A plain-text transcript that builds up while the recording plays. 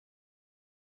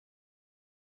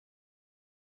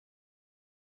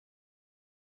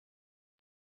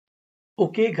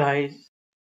Okay guys,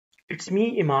 it's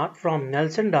me Imad from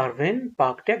Nelson Darwin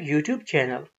ParkTech YouTube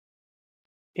channel.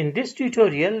 In this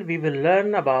tutorial, we will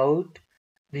learn about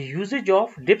the usage of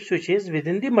dip switches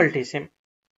within the multisim.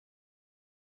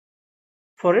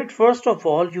 For it, first of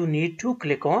all, you need to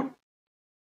click on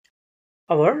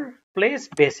our place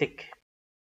basic.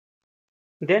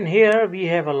 Then here we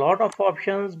have a lot of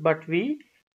options, but we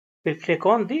will click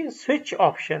on the switch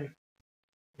option.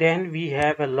 Then we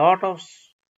have a lot of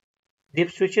dip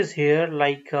switches here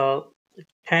like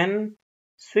 10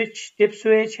 switch dip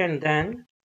switch, and then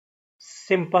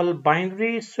simple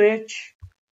binary switch,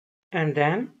 and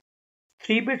then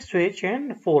 3-bit switch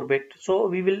and 4-bit. So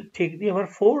we will take our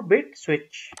 4-bit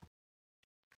switch.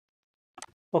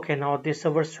 Okay, now this is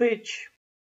our switch.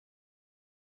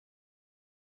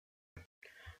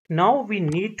 Now we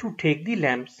need to take the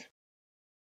lamps,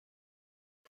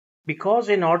 because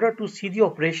in order to see the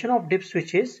operation of dip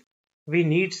switches, we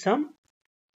need some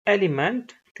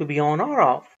element to be on or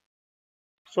off.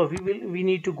 So we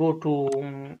need to go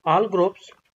to all groups,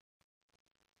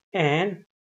 and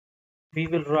we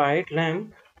will write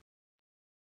lamp.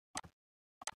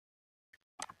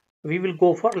 We will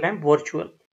go for lamp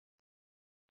virtual.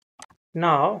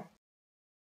 Now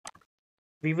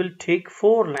we will take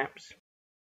 4 lamps.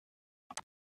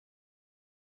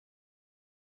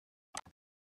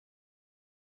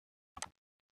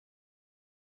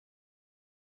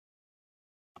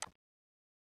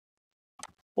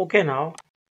 Okay, now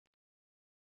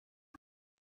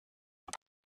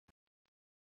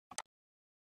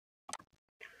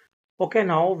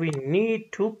we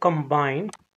need to combine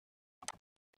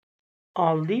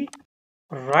all the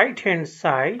right hand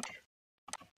side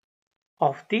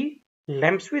of the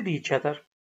lamps with each other.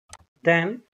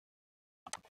 Then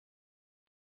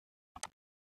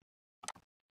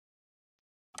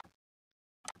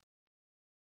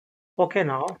okay,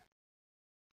 now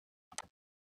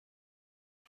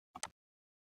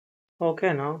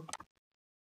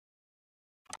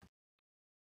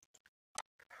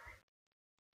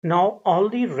all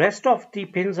the rest of the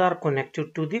pins are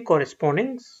connected to the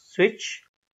corresponding switch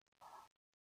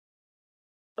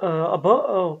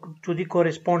to the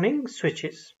corresponding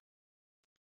switches.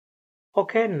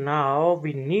 Okay, now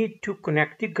we need to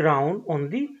connect the ground on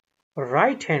the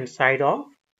right hand side of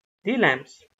the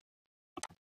lamps.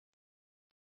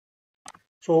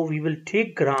 So we will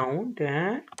take ground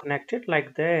and connect it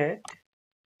like that.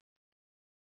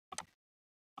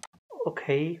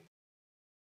 Okay,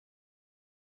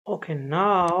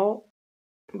 now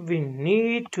we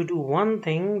need to do one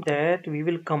thing, that we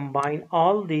will combine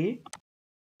all the,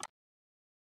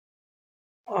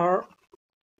 or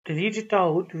delete it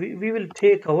out. We will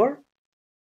take our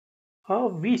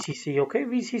VCC. Okay,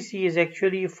 VCC is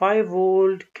actually 5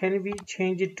 volt. Can we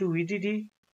change it to VDD,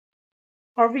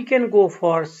 or we can go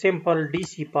for simple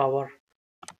DC power?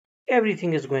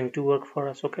 Everything is going to work for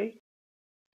us. Okay,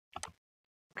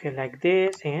 like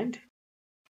this. And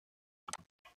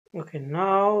okay,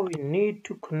 now we need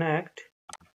to connect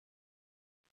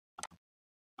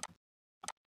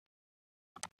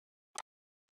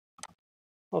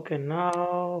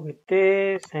now with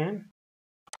this and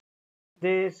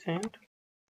this and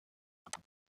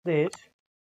this.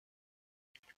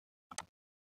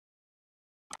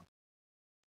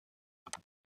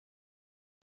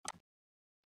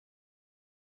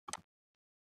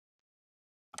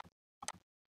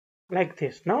 Like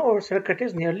this. Now our circuit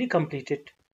is nearly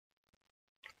completed.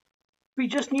 We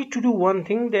just need to do one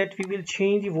thing, that we will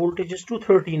change the voltages to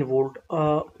 13 volt.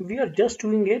 We are just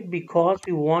doing it because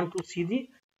we want to see the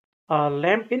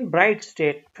lamp in bright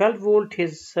state. 12 volt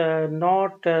is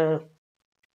not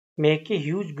make a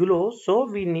huge glow, so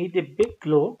we need a big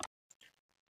glow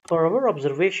for our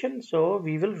observation. So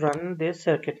we will run this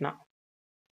circuit now.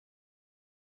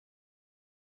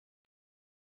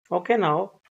 Okay,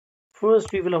 now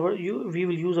first we will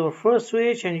use our first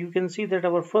switch, and you can see that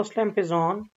our first lamp is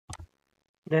on,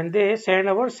 then this, and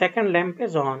our second lamp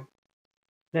is on,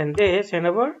 then this, and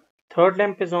our third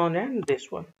lamp is on, and this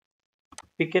one.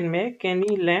 We can make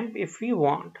any lamp if we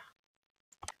want.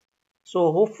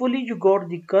 So hopefully you got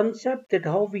the concept that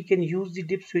how we can use the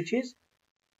dip switches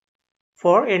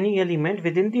for any element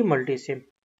within the multisim.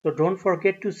 So don't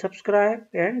forget to subscribe,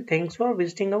 and thanks for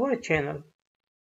visiting our channel.